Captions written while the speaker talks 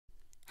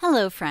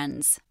Hello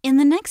friends! In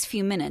the next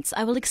few minutes,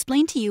 I will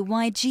explain to you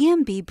why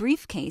GMB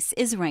Briefcase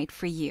is right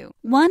for you.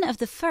 One of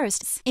the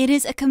firsts, it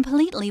is a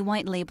completely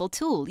white label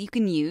tool you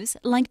can use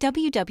like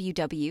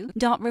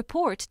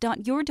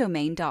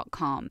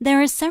www.report.yourdomain.com.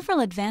 There are several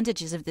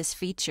advantages of this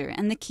feature,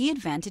 and the key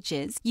advantage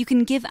is you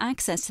can give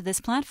access to this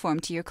platform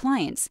to your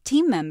clients,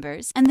 team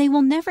members, and they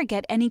will never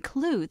get any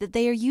clue that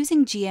they are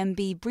using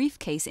GMB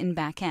Briefcase in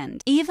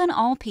backend. Even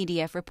all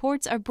PDF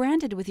reports are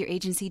branded with your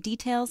agency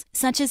details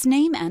such as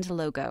name and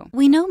logo.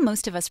 We know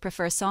most of us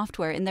prefer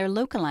software in their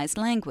localized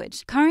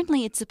language.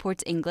 Currently, it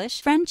supports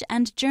English, French,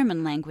 and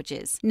German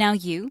languages. Now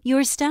you,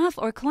 your staff,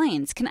 or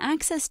clients can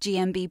access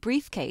GMB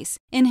Briefcase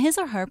in his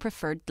or her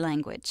preferred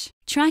language.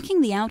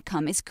 Tracking the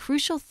outcome is a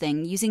crucial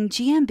thing using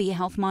GMB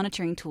Health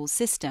Monitoring Tool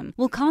system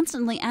will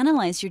constantly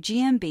analyze your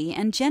GMB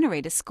and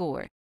generate a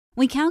score.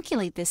 We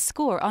calculate this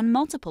score on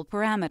multiple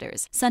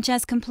parameters, such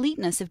as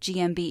completeness of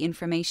GMB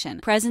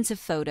information, presence of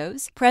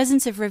photos,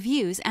 presence of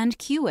reviews and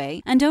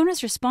QA, and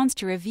owner's response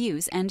to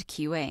reviews and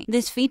QA.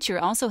 This feature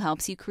also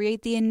helps you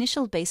create the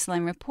initial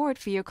baseline report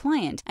for your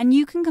client, and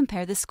you can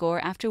compare the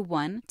score after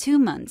 1-2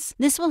 months.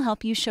 This will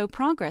help you show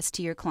progress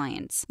to your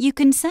clients. You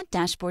can set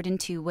dashboard in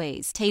two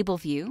ways, table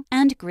view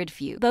and grid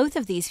view. Both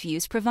of these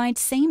views provide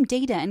same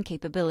data and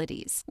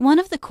capabilities. One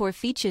of the core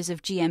features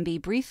of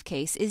GMB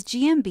Briefcase is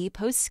GMB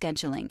Post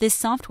Scheduling. This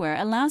software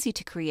allows you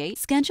to create,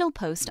 schedule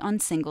post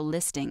on single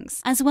listings,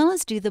 as well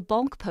as do the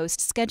bulk post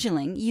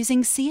scheduling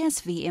using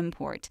CSV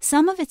import.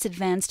 Some of its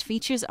advanced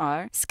features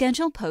are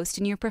schedule post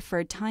in your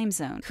preferred time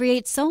zone,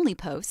 create solely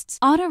posts,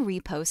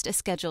 auto-repost a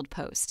scheduled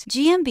post.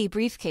 GMB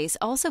Briefcase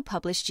also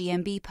published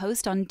GMB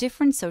Post on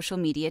different social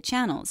media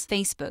channels,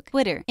 Facebook,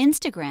 Twitter,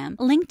 Instagram,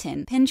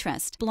 LinkedIn,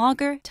 Pinterest,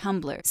 Blogger,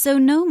 Tumblr, so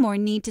no more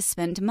need to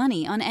spend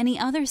money on any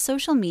other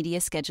social media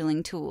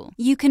scheduling tool.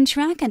 You can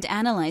track and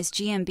analyze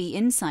GMB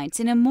Insights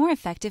in a more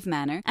effective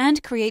manner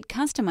and create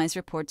customized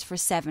reports for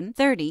 7,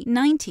 30,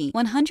 90,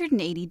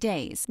 180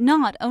 days.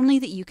 Not only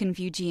that you can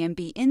view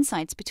GMB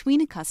Insights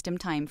between a custom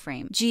time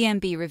frame.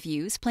 GMB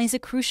Reviews plays a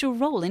crucial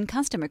role in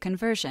customer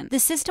conversion. The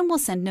system will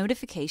send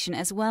notification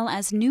as well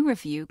as new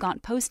review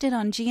got posted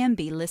on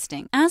GMB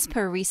Listing. As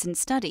per a recent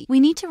study, we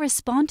need to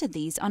respond to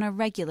these on a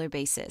regular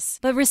basis.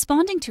 But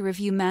responding to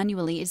review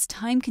manually is a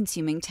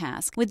time-consuming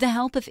task. With the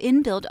help of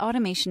inbuilt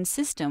automation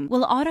system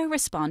will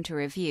auto-respond to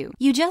review.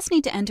 You just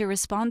need to enter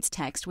response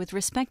text with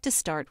respect to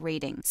start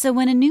rating. So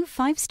when a new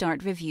 5-star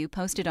review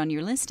posted on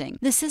your listing,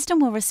 the system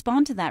will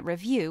respond to that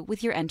review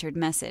with your entered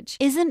message.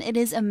 Isn't it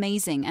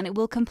amazing, and it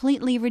will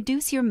completely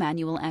reduce your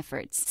manual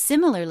efforts.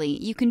 Similarly,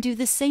 you can do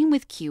the same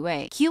with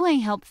QA.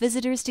 QA help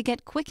visitors to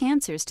get quick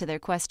answers to their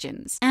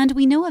questions. And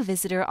we know a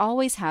visitor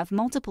always have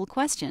multiple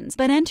questions,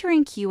 but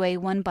entering QA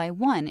one by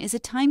one is a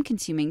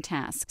time-consuming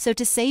task. So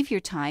to save your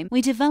time,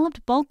 we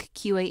developed bulk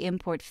QA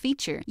import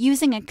feature.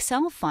 Using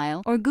Excel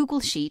file or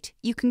Google Sheet,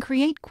 you can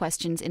create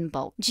questions in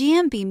bulk.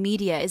 GMB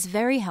Media is a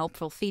very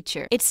helpful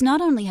feature. It's not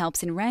only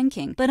helps in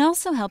ranking, but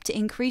also help to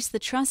increase the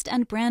trust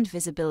and brand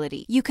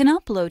visibility. You can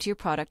upload your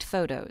product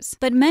photos.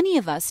 But many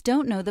of us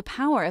don't know the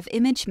power of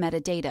image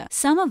metadata.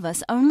 Some of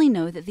us only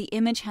know that the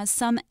image has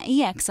some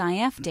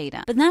EXIF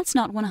data, but that's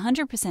not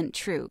 100%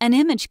 true. An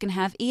image can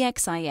have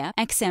EXIF,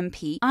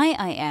 XMP,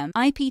 IIM,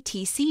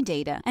 IPTC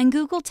data, and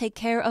Google take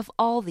care of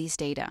all these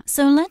data.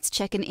 So let's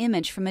check an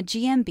image from a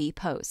GMB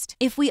post.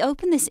 If we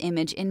open this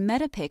image in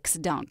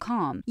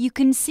metapix.com, you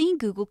can see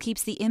Google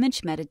keeps the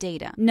image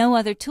metadata. No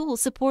other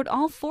tools support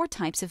all 4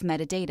 types of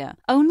metadata.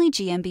 Only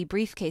GMB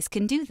Briefcase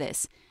can do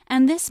this,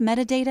 and this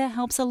metadata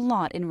helps a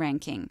lot in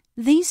ranking.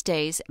 These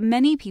days,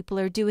 many people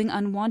are doing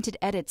unwanted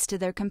edits to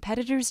their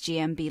competitors'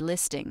 GMB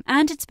listing,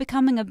 and it's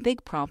becoming a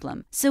big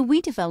problem. So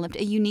we developed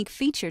a unique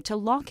feature to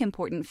lock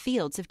important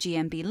fields of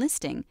GMB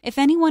listing. If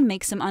anyone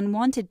makes some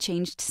unwanted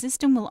change, the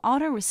system will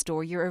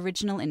auto-restore your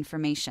original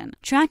information.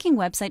 Tracking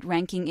website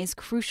ranking is a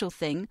crucial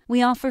thing.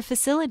 We offer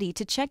facility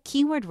to check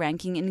keyword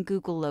ranking in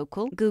Google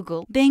Local,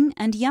 Google, Bing,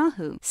 and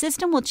Yahoo.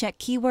 System will check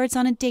keywords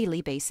on a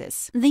daily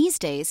basis. These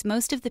days,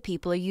 most of the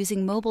people are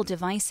using mobile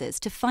devices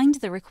to find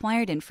the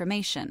required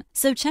information.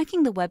 So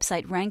checking the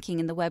website ranking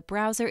in the web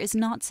browser is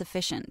not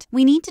sufficient.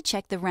 We need to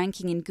check the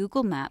ranking in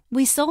Google Map.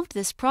 We solved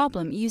this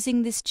problem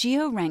using this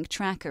Geo Rank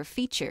Tracker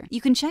feature.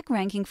 You can check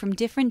ranking from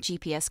different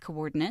GPS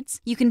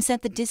coordinates, you can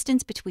set the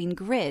distance between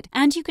grid,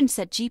 and you can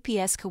set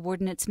GPS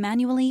coordinates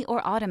manually or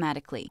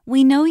automatically.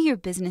 We know your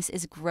business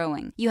is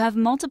growing. You have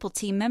multiple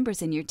team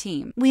members in your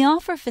team. We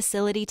offer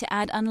facility to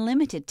add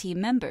unlimited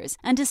team members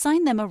and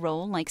assign them a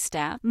role like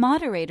staff,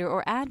 moderator,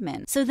 or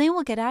admin, so they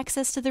will get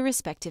access to the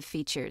respective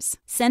features.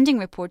 Sending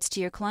reports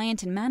to your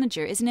client and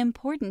manager is an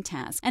important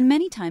task, and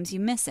many times you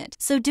miss it.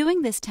 So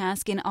doing this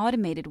task in an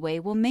automated way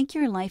will make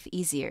your life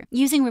easier.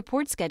 Using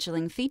report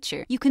scheduling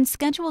feature, you can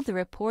schedule the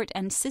report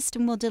and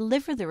system will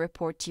deliver the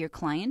report to your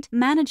client,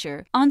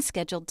 manager, on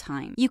scheduled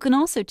time. You can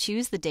also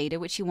choose the data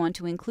which you want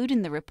to include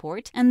in the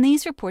report, and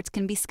these reports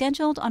can be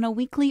scheduled on a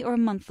weekly or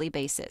monthly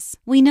basis.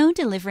 We know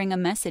delivering a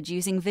message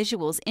using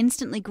visuals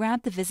instantly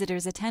grab the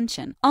visitor's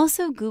attention.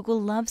 Also, Google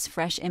loves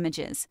fresh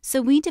images,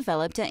 so we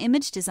developed an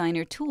image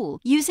designer tool.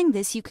 Using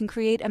this, Plus, you can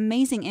create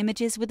amazing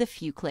images with a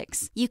few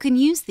clicks. You can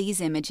use these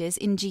images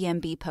in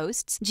GMB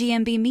Posts,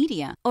 GMB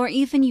Media, or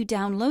even you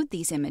download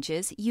these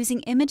images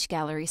using Image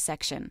Gallery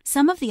section.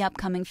 Some of the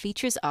upcoming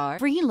features are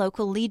free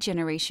local lead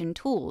generation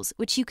tools,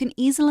 which you can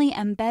easily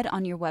embed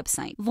on your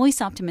website, voice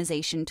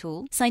optimization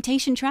tool,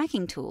 citation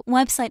tracking tool,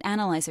 website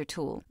analyzer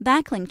tool,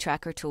 backlink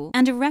tracker tool,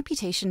 and a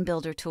reputation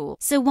builder tool.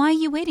 So why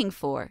are you waiting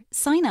for?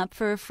 Sign up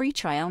for a free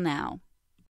trial now.